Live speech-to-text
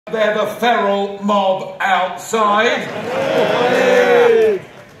They're the feral mob outside,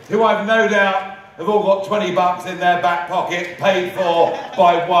 who I've no doubt have all got 20 bucks in their back pocket, paid for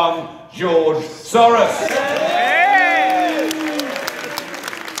by one George Soros.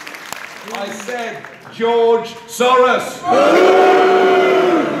 I said George Soros.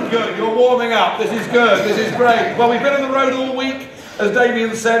 Good, you're warming up. This is good, this is great. Well, we've been on the road all week. As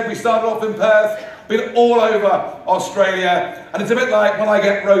Damien said, we started off in Perth, been all over Australia, and it's a bit like when I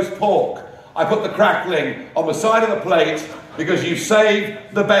get roast pork. I put the crackling on the side of the plate because you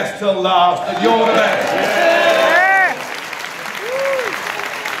saved the best till last, and you're the best. Yeah.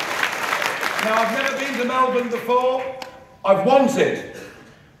 Now, I've never been to Melbourne before. I've wanted.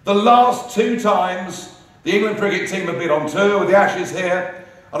 The last two times the England cricket team have been on tour with the Ashes here,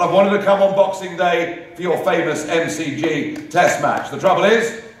 and I've wanted to come on Boxing Day for your famous MCG test match. The trouble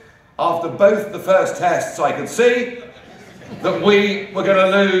is, after both the first tests, I could see that we were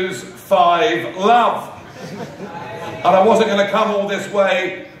going to lose 5-love. And I wasn't going to come all this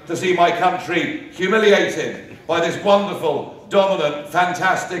way to see my country humiliated by this wonderful, dominant,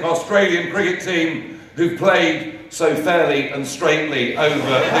 fantastic Australian cricket team who've played so fairly and straightly over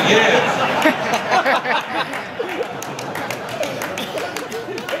the years.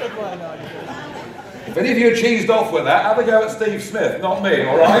 If any of you are cheesed off with that, have a go at Steve Smith, not me,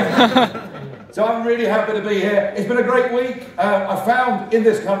 all right? So I'm really happy to be here. It's been a great week. I found in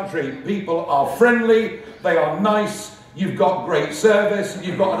this country people are friendly, they are nice, you've got great service,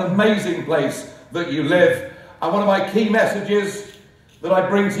 you've got an amazing place that you live. And one of my key messages that I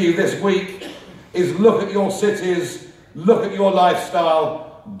bring to you this week is look at your cities, look at your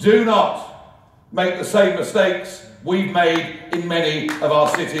lifestyle. Do not make the same mistakes we've made in many of our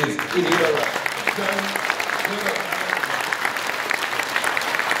cities in Europe. Don't do it.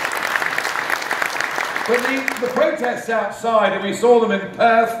 But the protests outside, and we saw them in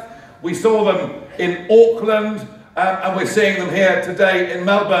Perth, we saw them in Auckland, and we're seeing them here today in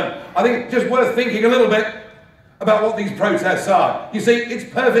Melbourne. I think it's just worth thinking a little bit about what these protests are. You see, it's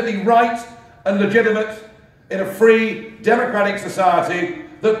perfectly right and legitimate in a free, democratic society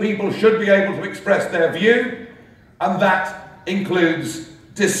that people should be able to express their view, and that includes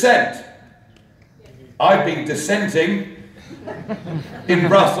dissent. I've been dissenting in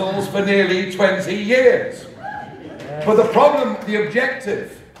Brussels for nearly 20 years. But the problem, the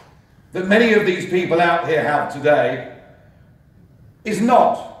objective that many of these people out here have today is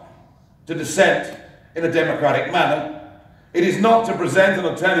not to dissent in a democratic manner. It is not to present an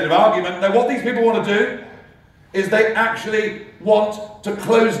alternative argument. No, what these people want to do is they actually want to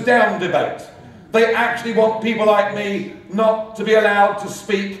close down debate. They actually want people like me not to be allowed to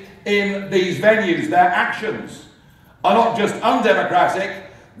speak in these venues. Their actions are not just undemocratic,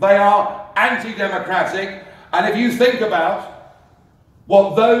 they are anti-democratic. And if you think about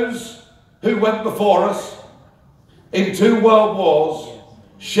what those who went before us in 2 world wars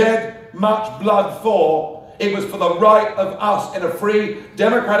shed much blood for, it was for the right of us in a free,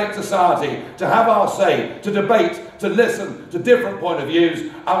 democratic society to have our say, to debate, to listen to different point of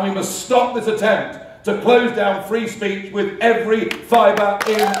views, and we must stop this attempt to close down free speech with every fibre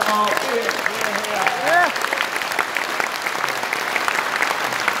in our being.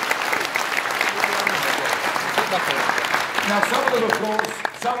 Now, some of them, of course,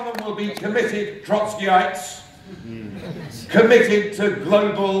 some of them will be committed Trotskyites, committed to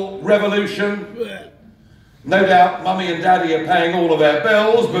global revolution. No doubt Mummy and Daddy are paying all of their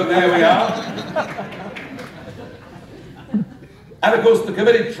bills, but there we are. And of course, the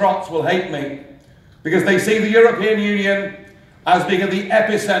committed Trots will hate me because they see the European Union as being at the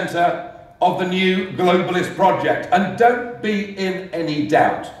epicenter of the new globalist project. And don't be in any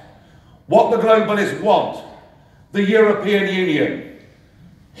doubt. What the globalists want, the European Union,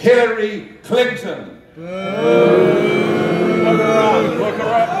 Hillary Clinton. Lock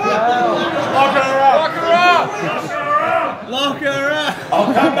her up. Lock her up. Lock her up. Lock her up. Lock her up.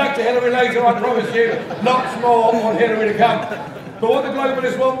 I'll come back to Hillary later, I promise you. Lots more on Hillary to come. But what the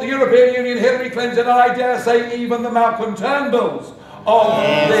globalists want, the European Union, Hillary Clinton, and I dare say even the Malcolm Turnbulls of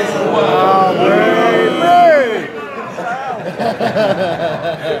this world.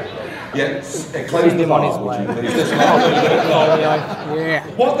 Yes, close the bar, would you please?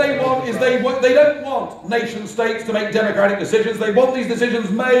 What they want is they don't want nation states to make democratic decisions. They want these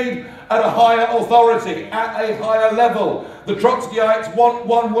decisions made at a higher authority, at a higher level. The Trotskyites want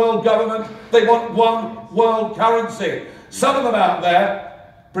one world government. They want one world currency. Some of them out there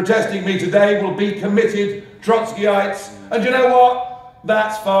protesting me today will be committed Trotskyites. And you know what?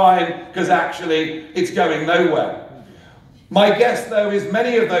 That's fine, because actually it's going nowhere. My guess, though, is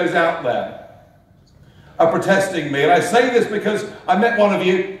many of those out there are protesting me. And I say this because I met one of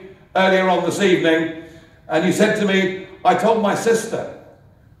you earlier on this evening, and you said to me, I told my sister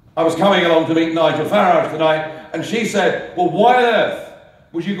I was coming along to meet Nigel Farage tonight, and she said, well, why on earth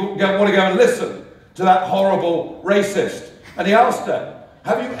would you want to go and listen to that horrible racist? And he asked her,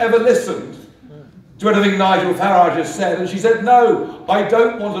 have you ever listened to anything Nigel Farage has said? And she said, no, I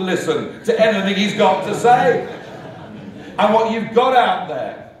don't want to listen to anything he's got to say. And what you've got out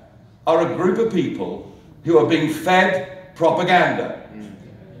there are a group of people who are being fed propaganda.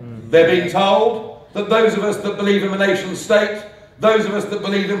 They're being told that those of us that believe in the nation state, those of us that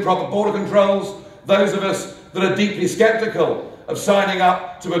believe in proper border controls, those of us that are deeply sceptical of signing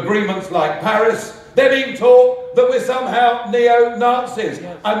up to agreements like Paris, they're being taught that we're somehow neo-Nazis.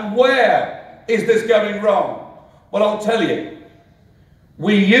 And where is this going wrong? Well, I'll tell you.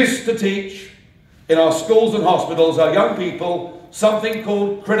 We used to teach in our schools and hospitals, our young people, something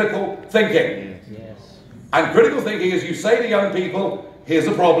called critical thinking. Yes. And critical thinking is you say to young people, here's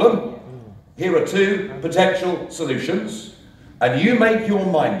a problem, here are two potential solutions, and you make your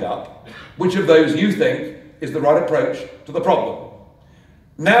mind up which of those you think is the right approach to the problem.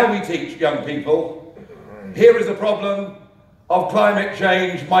 Now we teach young people, here is a problem of climate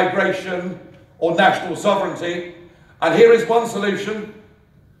change, migration, or national sovereignty, and here is one solution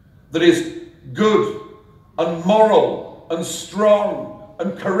that is good and moral and strong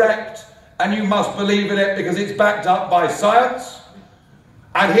and correct, and you must believe in it because it's backed up by science.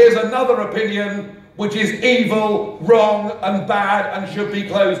 And here's another opinion which is evil, wrong and bad and should be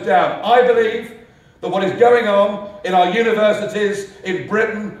closed down. I believe that what is going on in our universities in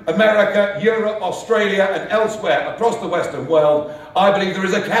Britain, America, Europe, Australia and elsewhere across the Western world, I believe there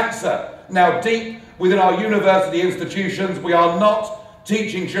is a cancer now deep within our university institutions. We are not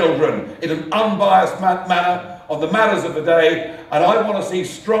teaching children in an unbiased manner on the matters of the day, and I want to see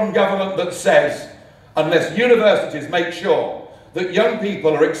strong government that says, unless universities make sure that young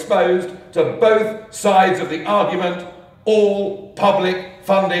people are exposed to both sides of the argument, all public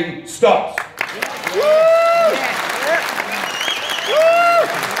funding stops.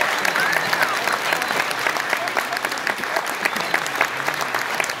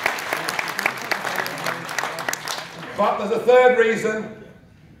 But there's a third reason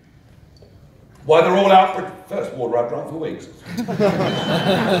why they're all out for first water I've drunk for weeks.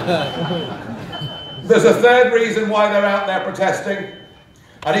 There's a third reason why they're out there protesting,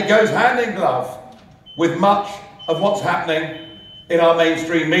 and it goes hand in glove with much of what's happening in our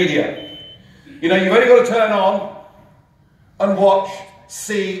mainstream media. You know, you've only got to turn on and watch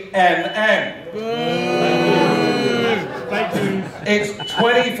CNN. It's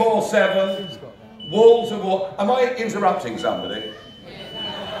 24/7, wall to wall. Am I interrupting somebody?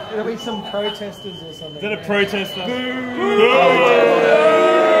 There'll be some protesters or something. Is that a protester?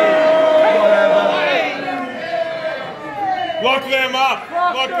 Lock them up!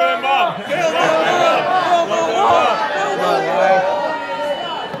 Lock them up! Lock them up!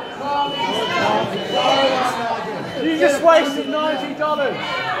 You just wasted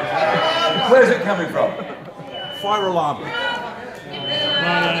 $90. Where's it coming from? Fire alarm. No.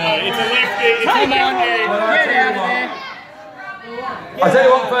 It's a lefty. Come on, get out of there. I tell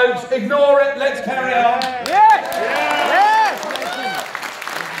you what, folks, ignore it. Let's carry on. Yes! Yes!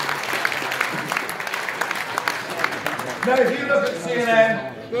 Now, if you look at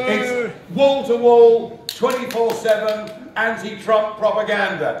CNN, it's wall-to-wall, 24/7 anti-Trump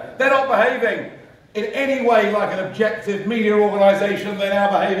propaganda. They're not behaving in any way like an objective media organisation. They're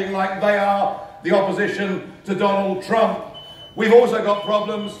now behaving like they are the opposition to Donald Trump. We've also got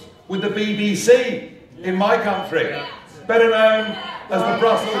problems with the BBC in my country, better known as the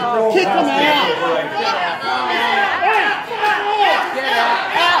Brussels Broadcasting Corporation.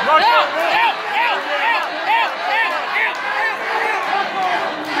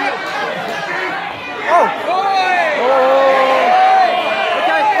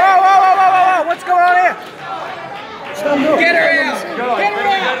 What's going on here? Get her out! Get her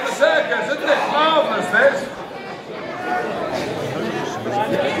out! The circus, isn't it? Marvellous, this. We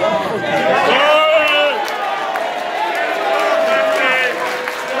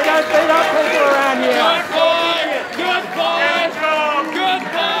don't beat up people around here. Goodbye!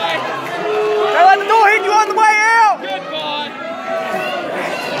 Don't let the door hit you on the way out!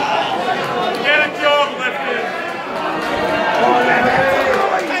 Get a job, lefty!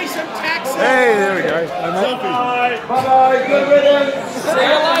 Pay some taxes! Hey, there we go. Bye! Bye-bye, good riddance. See you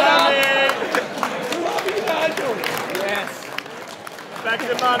later! Yes. Back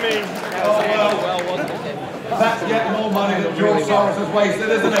to mummy. Well, wasn't it? That's getting more money than George Soros has wasted,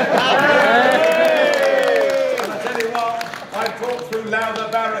 isn't it? And I tell you what, I've talked through louder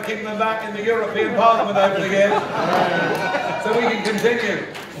barracking than that in the European Parliament over the years. So we can continue.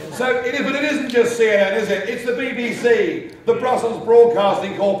 So it is, but it isn't just CNN, is it? It's the BBC, the Brussels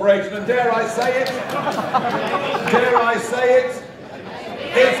Broadcasting Corporation, and dare I say it? Dare I say it?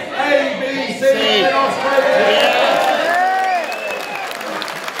 It's ABC in Australia!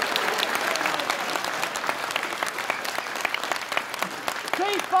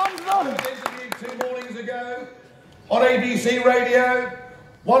 I was interviewed 2 mornings ago on ABC Radio.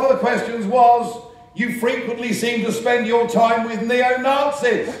 One of the questions was, you frequently seem to spend your time with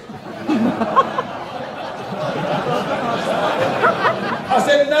neo-Nazis. I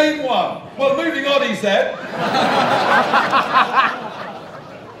said, name one. Well, moving on, he said.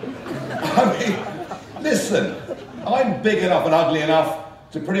 I mean, listen, I'm big enough and ugly enough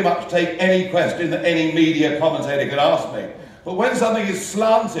to pretty much take any question that any media commentator could ask me. But when something is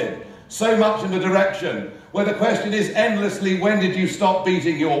slanted so much in the direction where the question is endlessly, when did you stop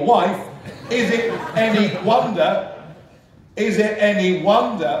beating your wife? Is it any wonder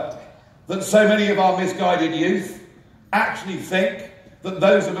that so many of our misguided youth actually think that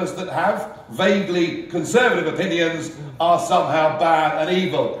those of us that have vaguely conservative opinions are somehow bad and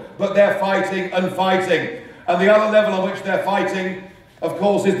evil? But they're fighting and fighting. And the other level on which they're fighting, of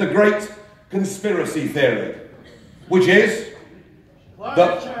course, is the great conspiracy theory, which is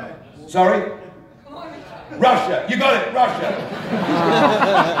sorry? Russia. You got it, Russia.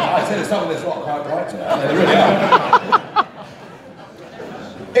 I said some of this not quite right today. They really are.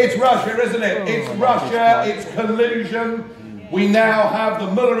 It's Russia, isn't it? It's Russia, it's collusion. We now have the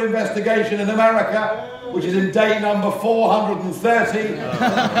Mueller investigation in America, which is in day number 430,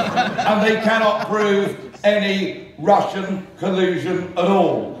 and they cannot prove any Russian collusion at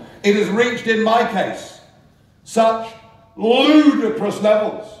all. It has reached, in my case, such ludicrous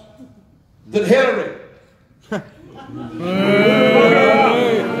levels that Hillary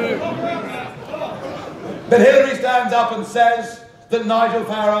stands up and says that Nigel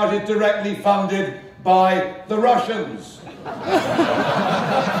Farage is directly funded by the Russians.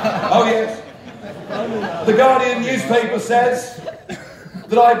 Oh yes. The Guardian newspaper says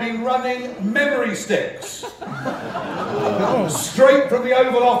that I've been running memory sticks straight from the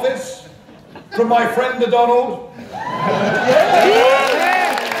Oval Office, from my friend the Donald.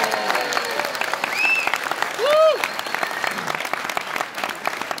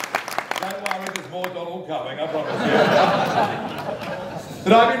 Don't worry, there's more Donald coming, I promise you.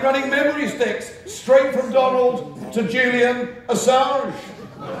 That I've been running memory sticks straight from Donald to Julian Assange.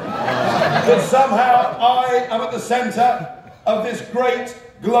 That somehow I am at the centre of this great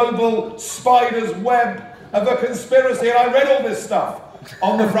global spider's web of a conspiracy, and I read all this stuff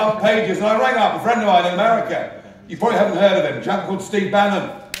on the front pages, and I rang up a friend of mine in America. You probably haven't heard of him, a chap called Steve Bannon.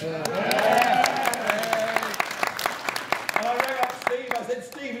 And I rang up Steve, I said,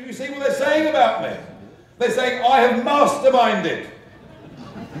 Steve, have you seen what they're saying about me? They're saying I have masterminded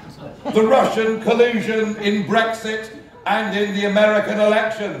the Russian collusion in Brexit and in the American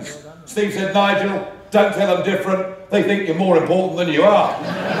elections. Steve said, Nigel, don't tell them different. They think you're more important than you are.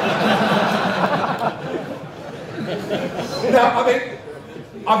 Now, I mean,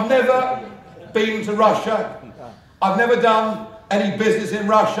 I've never been to Russia. I've never done any business in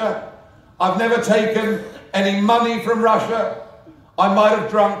Russia. I've never taken any money from Russia. I might have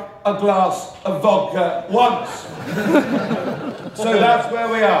drunk a glass of vodka once. So that's where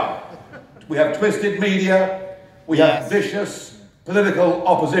we are. We have twisted media. We have vicious political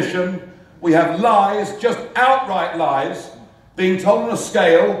opposition. We have lies, just outright lies, being told on a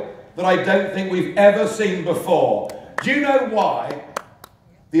scale that I don't think we've ever seen before. Do you know why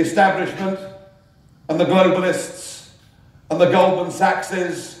the establishment and the globalists and the Goldman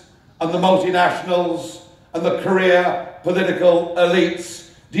Sachses and the multinationals and the career political elites,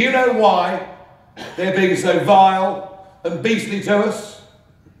 do you know why they're being so vile and beastly to us?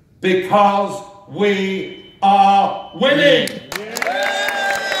 Because we are winning.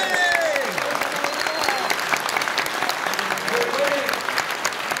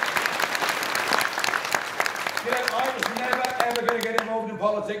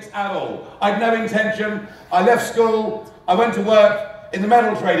 Politics at all. I'd no intention. I left school. I went to work in the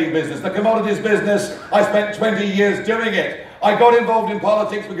metal trading business, the commodities business. I spent 20 years doing it. I got involved in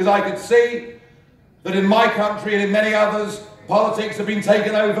politics because I could see that in my country and in many others, politics have been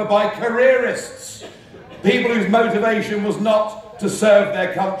taken over by careerists. People whose motivation was not to serve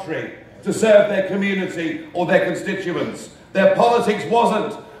their country, to serve their community or their constituents. Their politics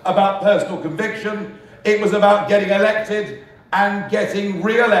wasn't about personal conviction. It was about getting elected and getting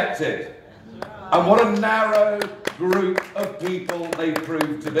re-elected. And what a narrow group of people they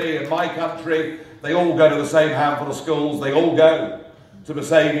proved to be. In my country, They all go to the same handful of schools. They all go to the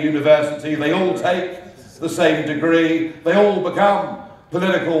same university. They all take the same degree. They all become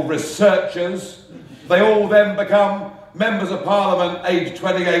political researchers. They all then become members of parliament aged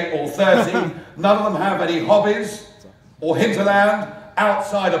 28 or 30. None of them have any hobbies or hinterland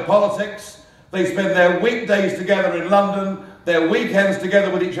outside of politics. They spend their weekdays together in London, their weekends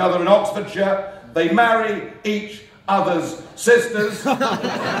together with each other in Oxfordshire. They marry each other's sisters.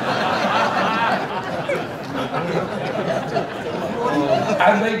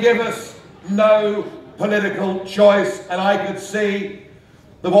 And they give us no political choice. And I could see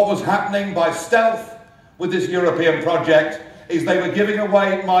that what was happening by stealth with this European project is they were giving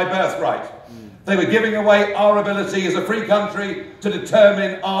away my birthright. They were giving away our ability as a free country to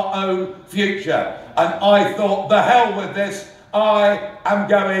determine our own future. And I thought, the hell with this, I am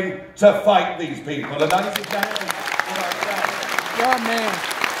going to fight these people. And that is exactly what I said. Yeah, man.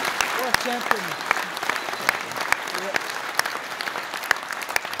 What a champion.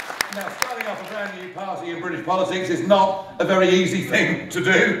 Now, starting off a brand new party in British politics is not a very easy thing to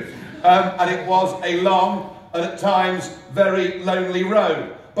do. And it was a long and at times very lonely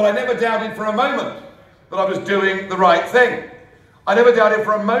road. But I never doubted for a moment that I was doing the right thing. I never doubted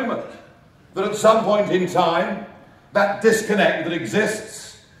for a moment that at some point in time, that disconnect that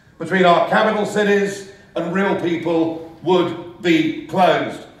exists between our capital cities and real people would be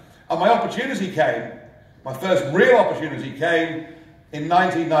closed. And my opportunity came, my first real opportunity came in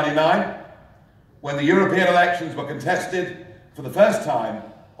 1999, when the European elections were contested for the first time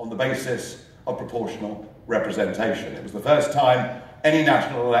on the basis of proportional representation. It was the first time any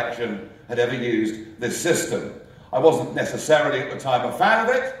national election had ever used this system. I wasn't necessarily at the time a fan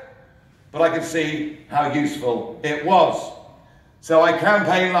of it, but I could see how useful it was. So I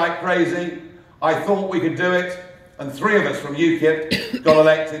campaigned like crazy. I thought we could do it, and 3 of us from UKIP got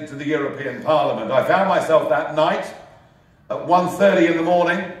elected to the European Parliament. I found myself that night at 1:30 in the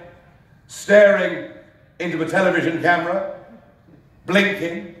morning, staring into a television camera,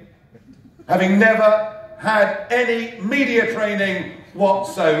 blinking, having never had any media training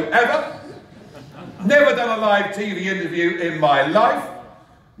whatsoever, never done a live TV interview in my life,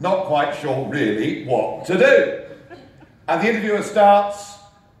 not quite sure really what to do. And the interviewer starts,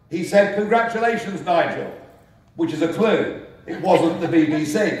 he said, "Congratulations, Nigel," which is a clue. It wasn't the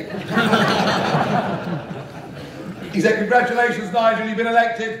BBC. He said, "Congratulations, Nigel, you've been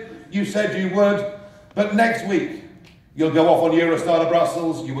elected. You said you would, but next week you'll go off on Eurostar to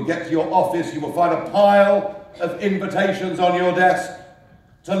Brussels, you will get to your office, you will find a pile of invitations on your desk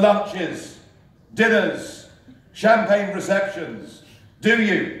to lunches, dinners, champagne receptions. Do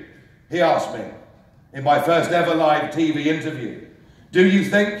you," he asked me in my first ever live TV interview, "do you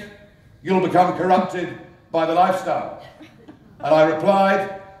think you'll become corrupted by the lifestyle?" And I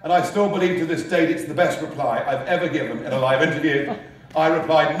replied, and I still believe to this date it's the best reply I've ever given in a live interview. I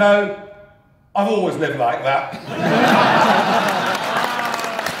replied, "No, I've always lived like that."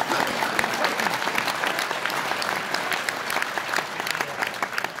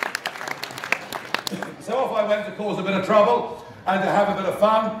 So off I went to cause a bit of trouble and to have a bit of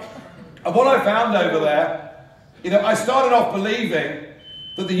fun. And what I found over there, I started off believing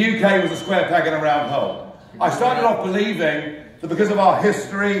that the UK was a square peg in a round hole. I started off believing that because of our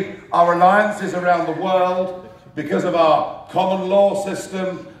history, our alliances around the world, because of our common law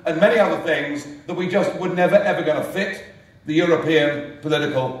system and many other things, that we just were never ever going to fit the European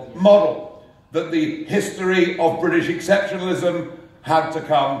political model. That the history of British exceptionalism had to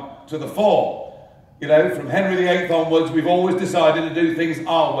come to the fore. From Henry VIII onwards, we've always decided to do things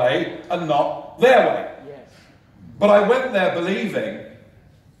our way and not their way. Yes. But I went there believing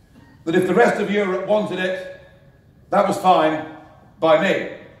that if the rest of Europe wanted it, that was fine by me.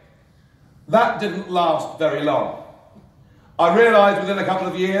 That didn't last very long. I realised within a couple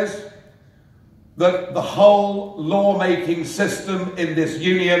of years that the whole lawmaking system in this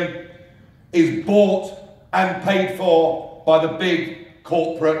union is bought and paid for by the big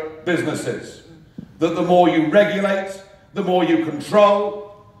corporate businesses. That the more you regulate, the more you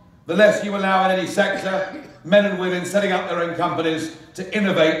control, the less you allow in any sector men and women setting up their own companies to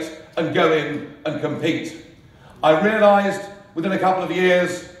innovate and go in and compete. I realised within a couple of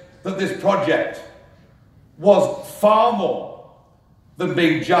years that this project was far more than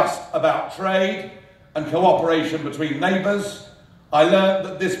being just about trade and cooperation between neighbours. I learned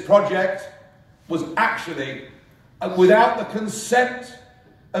that this project was actually, without the consent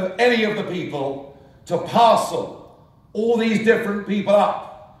of any of the people, to parcel all these different people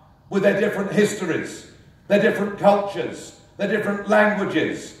up with their different histories, their different cultures, their different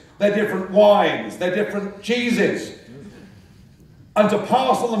languages, their different wines, their different cheeses, and to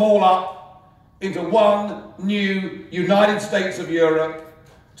parcel them all up into one new United States of Europe,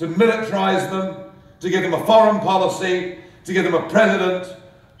 to militarize them, to give them a foreign policy, to give them a president,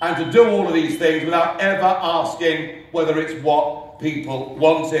 and to do all of these things without ever asking whether it's what people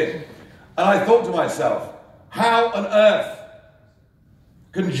wanted. And I thought to myself, how on earth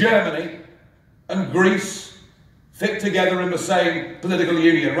can Germany and Greece fit together in the same political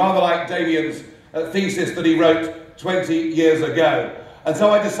union? Rather like Damien's thesis that he wrote 20 years ago. And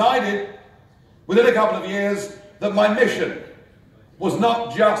so I decided, within a couple of years, that my mission was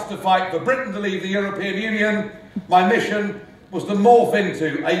not just to fight for Britain to leave the European Union. My mission was to morph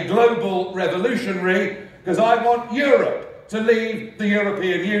into a global revolutionary, because I want Europe to leave the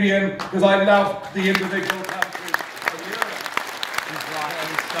European Union, because I love the individual countries of Europe. He's right,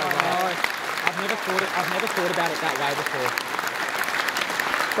 he's so right. I've never thought about it that way before.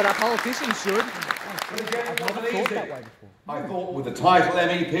 But our politicians should. I've never thought that way before. I thought with the title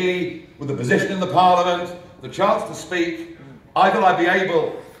MEP, with the position in the Parliament, the chance to speak, I thought I'd be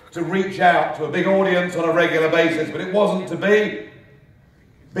able to reach out to a big audience on a regular basis, but it wasn't to be,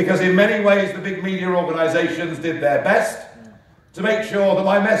 because in many ways the big media organisations did their best to make sure that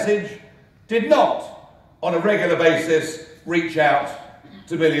my message did not, on a regular basis, reach out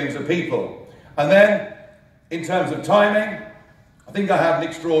to millions of people. And then, in terms of timing, I think I had an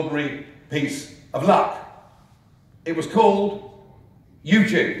extraordinary piece of luck. It was called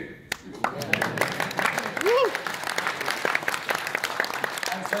YouTube.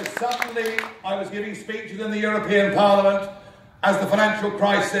 And so suddenly I was giving speeches in the European Parliament as the financial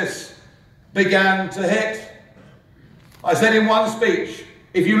crisis began to hit. I said in one speech,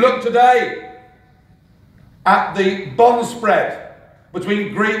 if you look today at the bond spread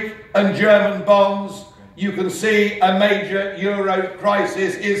between Greek and German bonds, you can see a major euro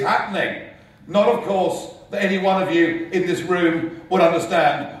crisis is happening. Not, of course, that any one of you in this room would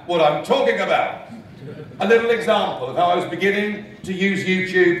understand what I'm talking about. A little example of how I was beginning to use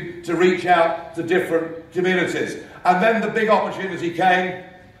YouTube to reach out to different communities. And then the big opportunity came,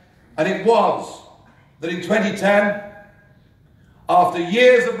 and it was that in 2010, after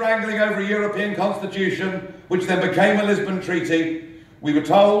years of wrangling over a European constitution, which then became a Lisbon Treaty, we were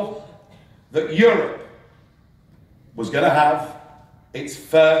told that Europe was going to have its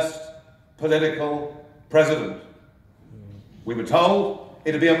first political president. We were told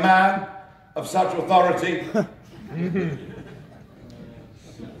it'd be a man of such authority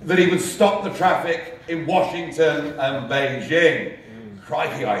that he would stop the traffic in Washington and Beijing.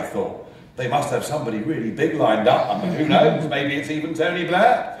 Crikey, I thought, they must have somebody really big lined up. I mean, who knows? Maybe it's even Tony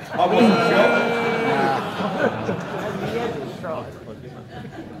Blair. I wasn't sure.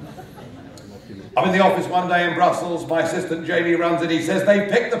 I'm in the office one day in Brussels. My assistant Jamie runs it. He says, they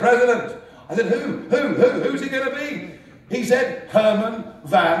picked the president. I said, who's he going to be? He said, Herman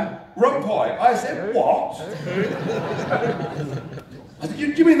Van Rompuy. I said, what? I said, do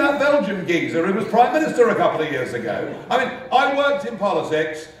you mean that Belgian geezer who was Prime Minister a couple of years ago? I mean, I worked in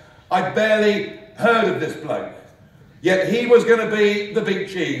politics. I'd barely heard of this bloke. Yet he was going to be the big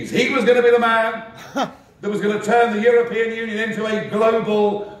cheese. He was going to be the man that was going to turn the European Union into a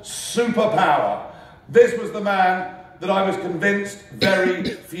global superpower. This was the man that I was convinced very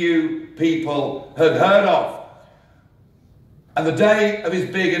few people had heard of. And the day of his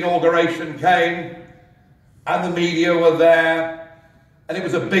big inauguration came, and the media were there, and it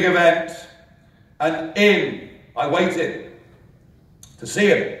was a big event, and I waited to see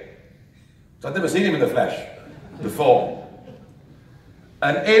him. So I'd never seen him in the flesh before.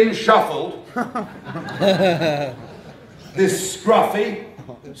 And in shuffled this scruffy,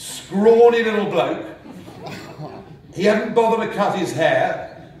 scrawny little bloke. He hadn't bothered to cut his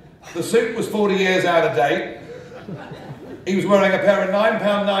hair. The suit was 40 years out of date. He was wearing a pair of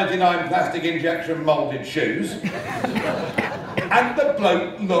 £9.99 plastic injection moulded shoes. And the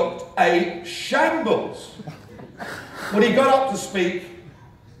bloke looked a shambles. When he got up to speak,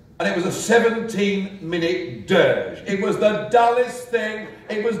 and it was a 17-minute dirge. It was the dullest thing.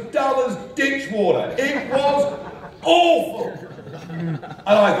 It was dull as ditch water. It was awful. And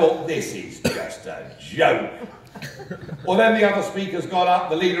I thought, this is just a joke. Well, then the other speakers got up,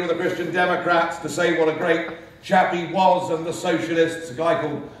 the leader of the Christian Democrats, to say what a great chap he was, and the socialists, a guy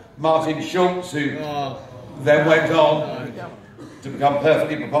called Martin Schulz, who then went on to become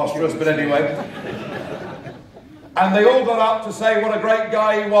perfectly preposterous, but anyway. And they all got up to say what a great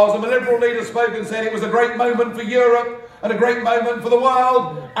guy he was, and the Liberal leader spoke and said it was a great moment for Europe and a great moment for the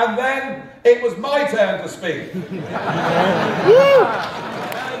world, and then it was my turn to speak.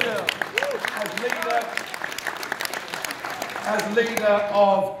 As leader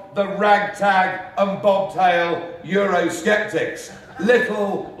of the ragtag and bobtail Eurosceptics.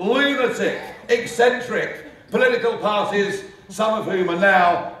 little lunatic, eccentric political parties, some of whom are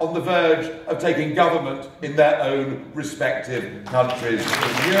now on the verge of taking government in their own respective countries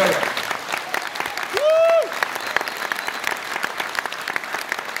in Europe.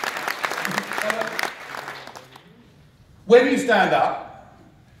 When you stand up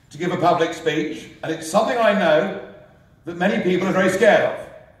to give a public speech, and it's something I know that many people are very scared of,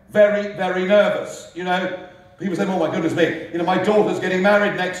 very, very nervous. You know, people say, oh my goodness me, you know, my daughter's getting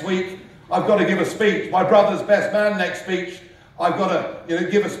married next week, I've got to give a speech. My brother's best man next speech, I've got to, you know,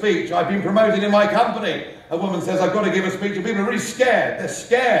 give a speech. I've been promoted in my company. A woman says, I've got to give a speech. And people are really scared. They're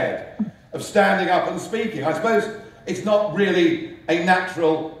scared of standing up and speaking. I suppose it's not really a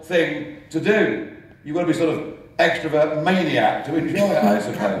natural thing to do. You've got to be sort of extrovert maniac to enjoy it, I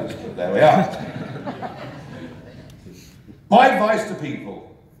suppose. But there we are. My advice to people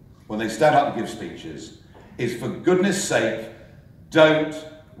when they stand up and give speeches is, for goodness sake, don't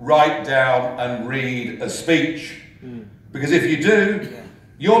write down and read a speech. Because if you do,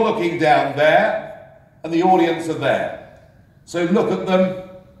 you're looking down there and the audience are there. So look at them,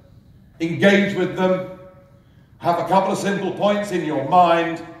 engage with them, have a couple of simple points in your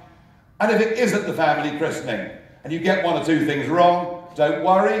mind, and if it isn't the family christening and you get one or two things wrong, don't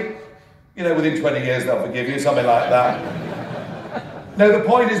worry. You know, within 20 years they'll forgive you, something like that. No, the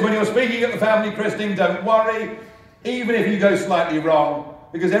point is, when you're speaking at the family christening, don't worry, even if you go slightly wrong,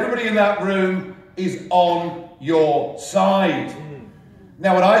 because everybody in that room is on your side.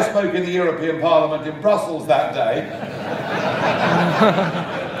 Now, when I spoke in the European Parliament in Brussels that day,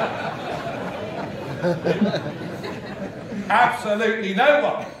 absolutely no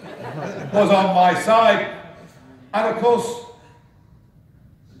one was on my side. And of course,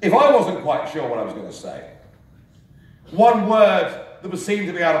 if I wasn't quite sure what I was going to say, one word that was seen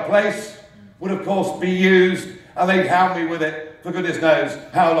to be out of place would of course be used, and they'd hound me with it for goodness knows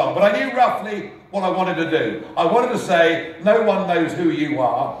how long. But I knew roughly what I wanted to do. I wanted to say, no one knows who you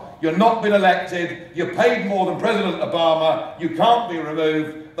are, you're not been elected, you're paid more than President Obama, you can't be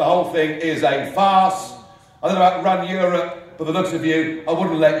removed, the whole thing is a farce. I don't know about run Europe, but the looks of you, I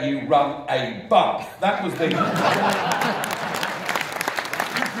wouldn't let you run a bump. That was the...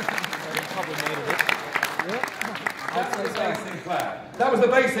 basic plan. That was the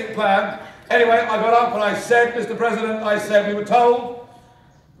basic plan. Anyway, I got up and I said, Mr. President, I said, we were told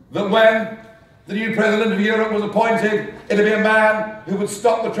that when the new President of Europe was appointed, it'd be a man who would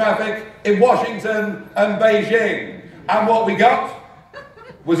stop the traffic in Washington and Beijing. And what we got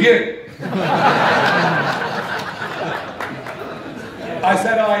was you. I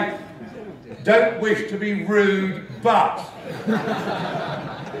said, I don't wish to be rude, but...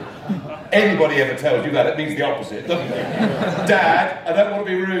 Anybody ever tells you that, it means the opposite, doesn't it? Dad, I don't want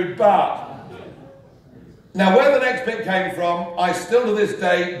to be rude, but... Now, where the next bit came from, I still to this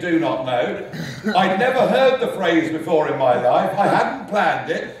day do not know. I'd never heard the phrase before in my life. I hadn't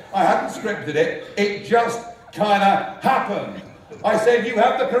planned it. I hadn't scripted it. It just kind of happened. I said, you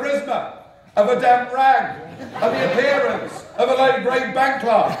have the charisma of a damp rag, of the appearance of a low-grade bank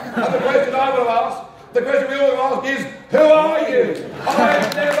clerk. And the question I will ask, the question we all ask is, who are you?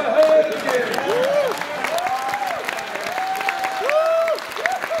 I've never heard of you.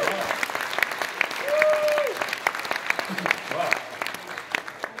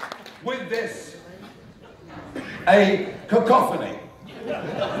 With this, a cacophony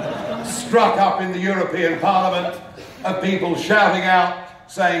struck up in the European Parliament of people shouting out,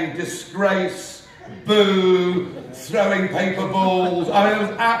 saying disgrace, boo, throwing paper balls. I mean, it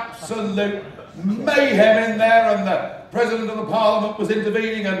was absolute mayhem in there, and the President of the Parliament was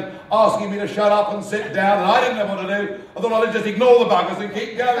intervening and asking me to shut up and sit down, and I didn't know what to do. I thought I'd just ignore the buggers and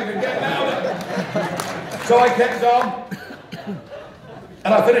keep going and get louder. So I kept on.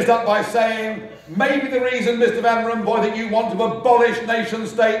 And I finished up by saying, maybe the reason, Mr. Van Rompuy, that you want to abolish nation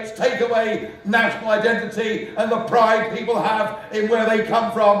states, take away national identity and the pride people have in where they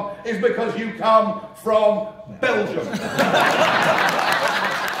come from, is because you come from Belgium.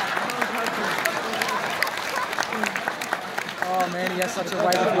 Oh man, he has such a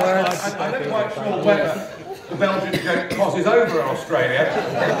weight of words. I'm not quite sure whether the Belgian joke crosses over in Australia.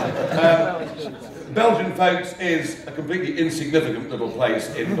 Belgian, folks, is a completely insignificant little place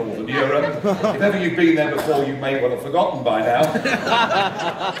in Northern Europe. If ever you've been there before, you may well have forgotten by now.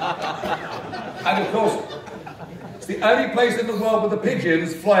 And of course, it's the only place in the world where the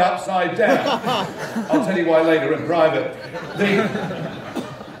pigeons fly upside down. I'll tell you why later in private.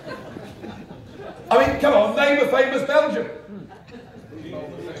 I mean, come on, name a famous Belgian.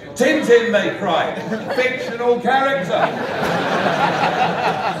 Tintin, they cried. Fictional character.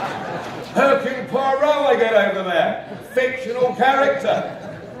 Hercule Poirot, I get over there. fictional character.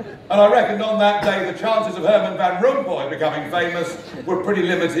 And I reckoned on that day the chances of Herman van Rompuy becoming famous were pretty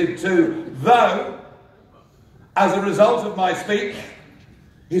limited too, though, as a result of my speech,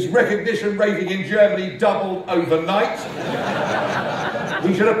 his recognition rating in Germany doubled overnight.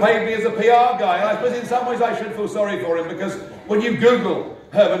 He should have paid me as a PR guy, and I suppose in some ways I should feel sorry for him, because when you Google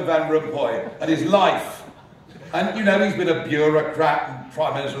Herman van Rompuy and his life, and you know he's been a bureaucrat and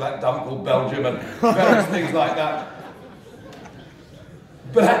Prime Minister of that dump called Belgium and various things like that.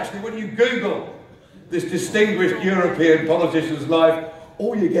 But actually when you Google this distinguished European politician's life,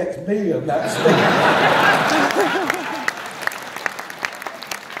 all you get's me and that speech.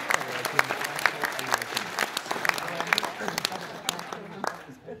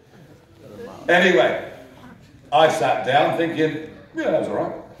 Anyway, I sat down thinking, yeah, that was all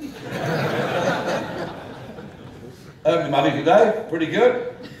right. Earned the money today, pretty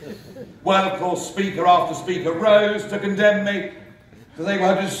good. Well, of course, speaker after speaker rose to condemn me, to say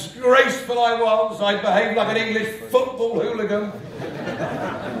how disgraceful I was. I'd behaved like an English football hooligan.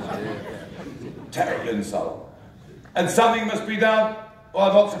 Terrible insult. And something must be done.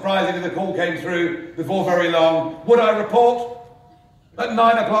 Well, not surprisingly, the call came through before very long. Would I report at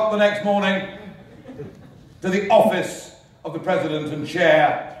 9 o'clock the next morning to the office of the President and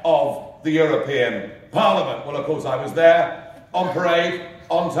Chair of the European Parliament? Well, of course, I was there, on parade,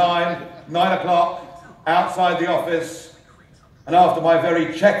 on time, 9 o'clock, outside the office, and after my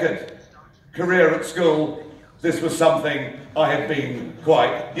very checkered career at school, this was something I had been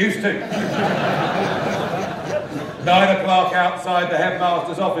quite used to. 9 o'clock outside the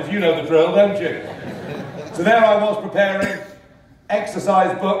headmaster's office, you know the drill, don't you? So there I was preparing,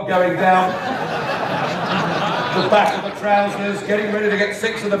 exercise book going down the back of the trousers, getting ready to get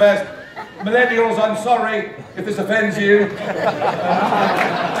 6 of the best. Millennials, I'm sorry if this offends you. If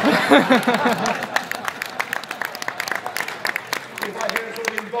I hear sort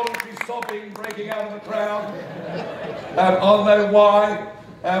of involuntary sobbing breaking out of the crowd, I'll know why.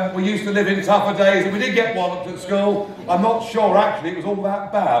 We used to live in tougher days, and we did get walloped at school. I'm not sure, actually, it was all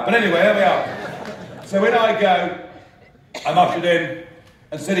that bad. But anyway, there we are. So in I go. I'm ushered in,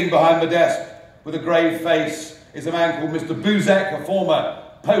 and sitting behind the desk with a grave face is a man called Mr. Buzek, a former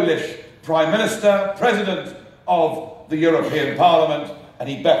Polish Prime Minister, President of the European Parliament, and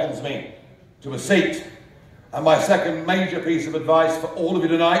he beckons me to a seat. And my second major piece of advice for all of you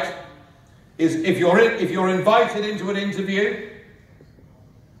tonight is if you're invited into an interview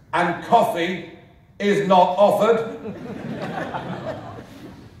and coffee is not offered,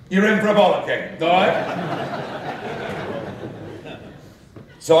 you're in for a bollocking, all right?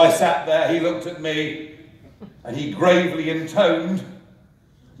 So I sat there, he looked at me, and he gravely intoned,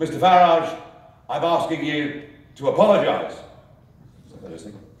 Mr. Farage, I'm asking you to apologise.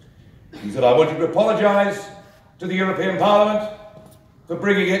 He said, I want you to apologise to the European Parliament for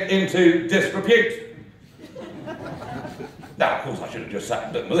bringing it into disrepute. Now, of course, I should have just sat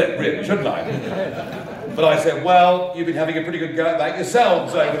and done with it, really, shouldn't I? But I said, well, you've been having a pretty good go at that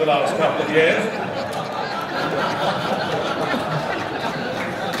yourselves over the last couple of years.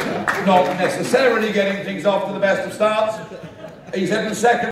 Not necessarily getting things off to the best of starts. He said, and second,